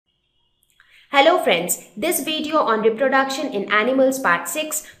Hello friends, this video on reproduction in animals part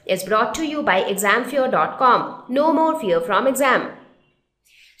 6 is brought to you by examfear.com. No more fear from exam.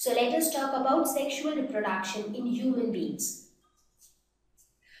 So let us talk about sexual reproduction in human beings.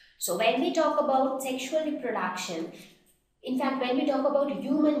 So when we talk about sexual reproduction, in fact, when we talk about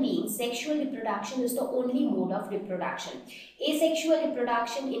human beings, sexual reproduction is the only mode of reproduction. Asexual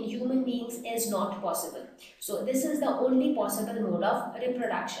reproduction in human beings is not possible. So this is the only possible mode of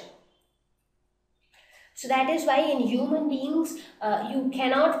reproduction. So that is why in human beings, you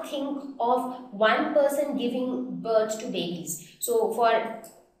cannot think of one person giving birth to babies. So for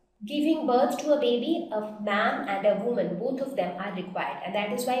giving birth to a baby, a man and a woman, both of them are required. And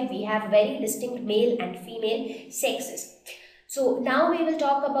that is why we have very distinct male and female sexes. So now we will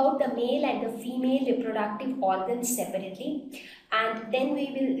talk about the male and the female reproductive organs separately, and then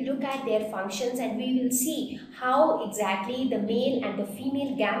we will look at their functions and we will see how exactly the male and the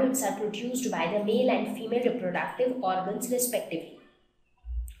female gametes are produced by the male and female reproductive organs respectively.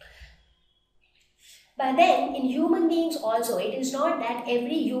 But then in human beings also, it is not that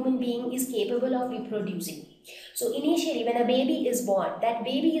every human being is capable of reproducing. So initially when a baby is born, that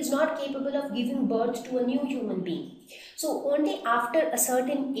baby is not capable of giving birth to a new human being. So only after a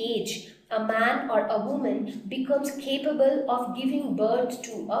certain age, a man or a woman becomes capable of giving birth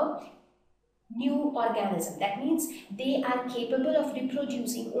to a new organism. That means they are capable of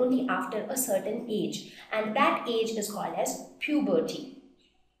reproducing only after a certain age, and that age is called as puberty.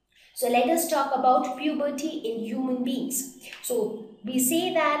 So let us talk about puberty in human beings. So we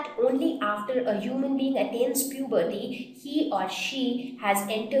say that only after a human being attains puberty, he or she has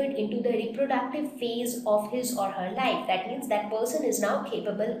entered into the reproductive phase of his or her life. That means that person is now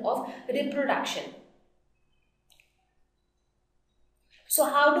capable of reproduction. So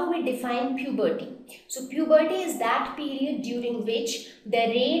how do we define puberty? So puberty is that period during which the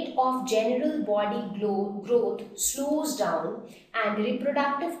rate of general body growth slows down and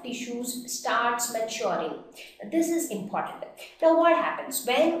reproductive tissues starts maturing. This is important. Now what happens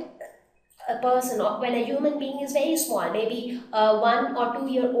when a person or when a human being is very small, maybe a 1 or 2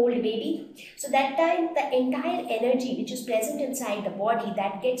 year old baby? So that time the entire energy which is present inside the body,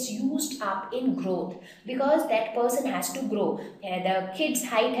 that gets used up in growth, because that person has to grow. The kid's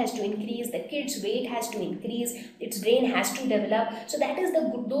height has to increase, the kid's weight has to increase, its brain has to develop. So that is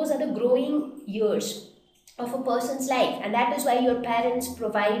those are the growing years of a person's life, and that is why your parents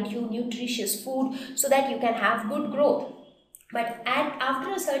provide you nutritious food so that you can have good growth. But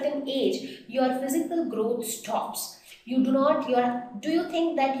after a certain age, your physical growth stops. Do you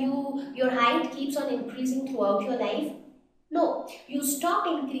think that your height keeps on increasing throughout your life? No, you stop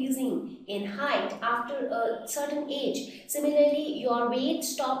increasing in height after a certain age. Similarly, your weight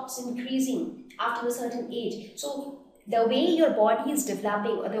stops increasing after a certain age. So the way your body is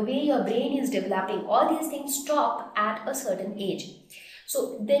developing or the way your brain is developing, all these things stop at a certain age.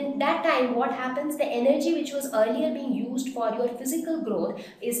 So then that time what happens, the energy which was earlier being used for your physical growth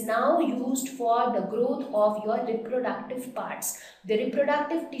is now used for the growth of your reproductive parts. The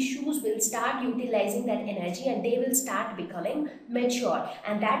reproductive tissues will start utilizing that energy and they will start becoming mature,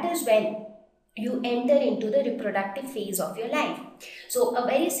 and that is when you enter into the reproductive phase of your life. So a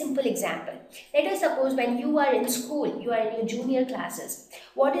very simple example. Let us suppose when you are in school, you are in your junior classes.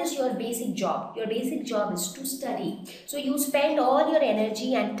 What is your basic job? Your basic job is to study. So you spend all your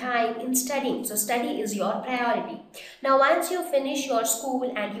energy and time in studying. So study is your priority. Now once you finish your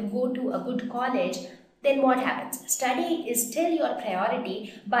school and you go to a good college, then what happens? Study is still your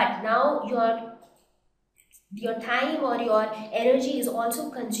priority, but now your time or your energy is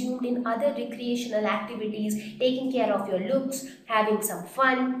also consumed in other recreational activities, taking care of your looks, having some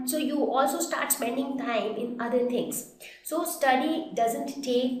fun. So you also start spending time in other things. So study doesn't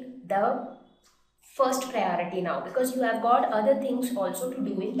take the first priority now, because you have got other things also to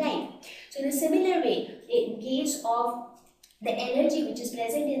do in life. So in a similar way, in case of the energy which is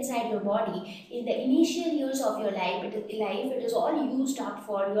present inside your body in the initial years of your life, it is all used up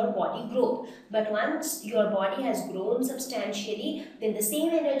for your body growth. But once your body has grown substantially, then the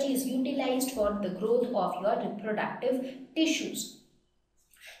same energy is utilized for the growth of your reproductive tissues.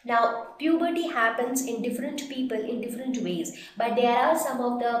 Now, puberty happens in different people in different ways, but there are some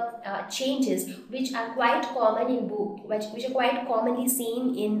of the changes which are quite common in which are quite commonly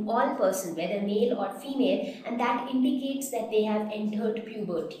seen in all persons, whether male or female, and that indicates that they have entered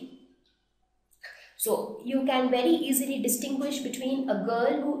puberty. So you can very easily distinguish between a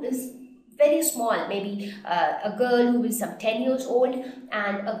girl who is very small, maybe a girl who is some 10 years old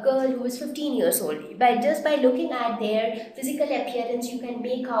and a girl who is 15 years old. Just by looking at their physical appearance, you can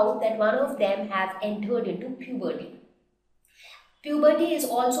make out that one of them have entered into puberty. Puberty is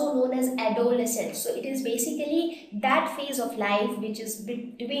also known as adolescence. So it is basically that phase of life which is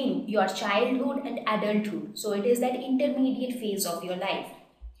between your childhood and adulthood. So it is that intermediate phase of your life.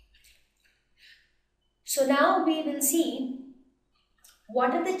 So now we will see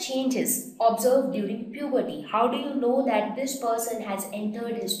what are the changes observed during puberty. How do you know that this person has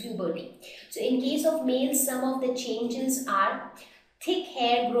entered his puberty? So in case of males, some of the changes are thick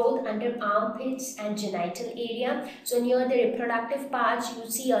hair growth under armpits and genital area. So near the reproductive parts,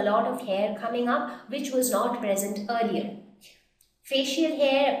 you see a lot of hair coming up, which was not present earlier. Facial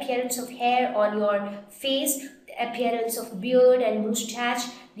hair, appearance of hair on your face, appearance of beard and mustache.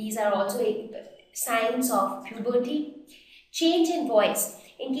 These are also signs of puberty. Change in voice.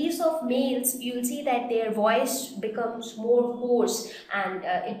 In case of males, you will see that their voice becomes more hoarse and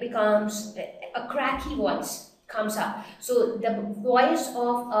it becomes a cracky voice comes up. So the voice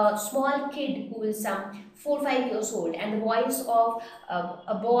of a small kid who is some 4 or 5 years old and the voice of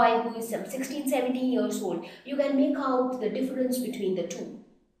a boy who is some 16, 17 years old, you can make out the difference between the two.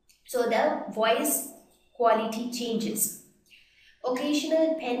 So the voice quality changes.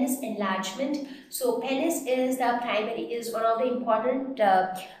 Occasional penis enlargement. So penis is one of the important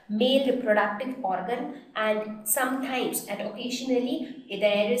male reproductive organ, and sometimes and occasionally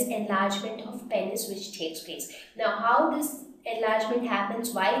there is enlargement of penis which takes place. Now how this enlargement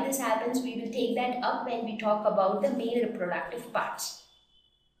happens, why this happens, we will take that up when we talk about the male reproductive parts.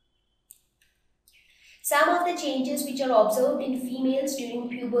 Some of the changes which are observed in females during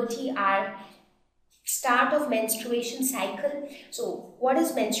puberty are start of menstruation cycle. So what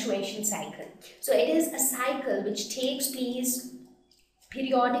is menstruation cycle? So it is a cycle which takes place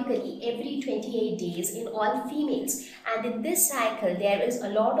periodically every 28 days in all females, and in this cycle there is a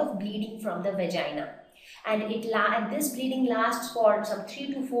lot of bleeding from the vagina, and this bleeding lasts for some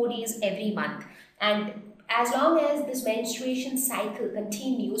 3 to 4 days every month. And as long as this menstruation cycle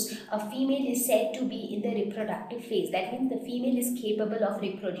continues, a female is said to be in the reproductive phase. That means the female is capable of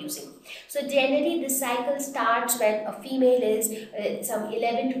reproducing. So generally this cycle starts when a female is some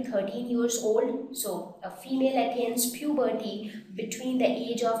 11 to 13 years old. So a female attains puberty between the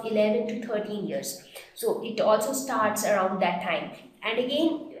age of 11 to 13 years. So it also starts around that time. And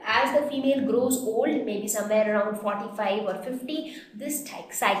again, as the female grows old, maybe somewhere around 45 or 50, this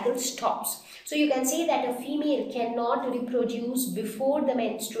cycle stops. So you can say that a female cannot reproduce before the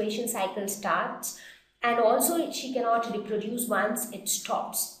menstruation cycle starts, and also she cannot reproduce once it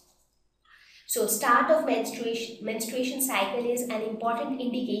stops. So start of menstruation cycle is an important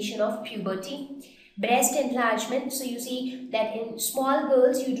indication of puberty. Breast enlargement. So you see that in small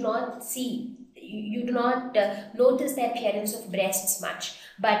girls you do not notice the appearance of breasts much,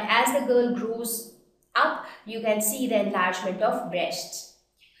 but as the girl grows up, you can see the enlargement of breasts.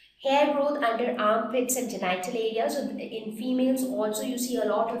 Hair growth under armpits and genital areas. So in females also you see a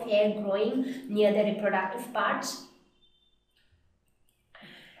lot of hair growing near the reproductive parts.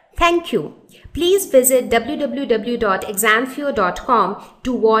 Thank you. Please visit www.examfear.com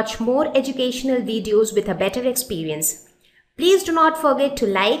to watch more educational videos with a better experience. Please do not forget to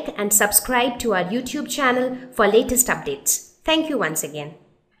like and subscribe to our YouTube channel for latest updates. Thank you once again.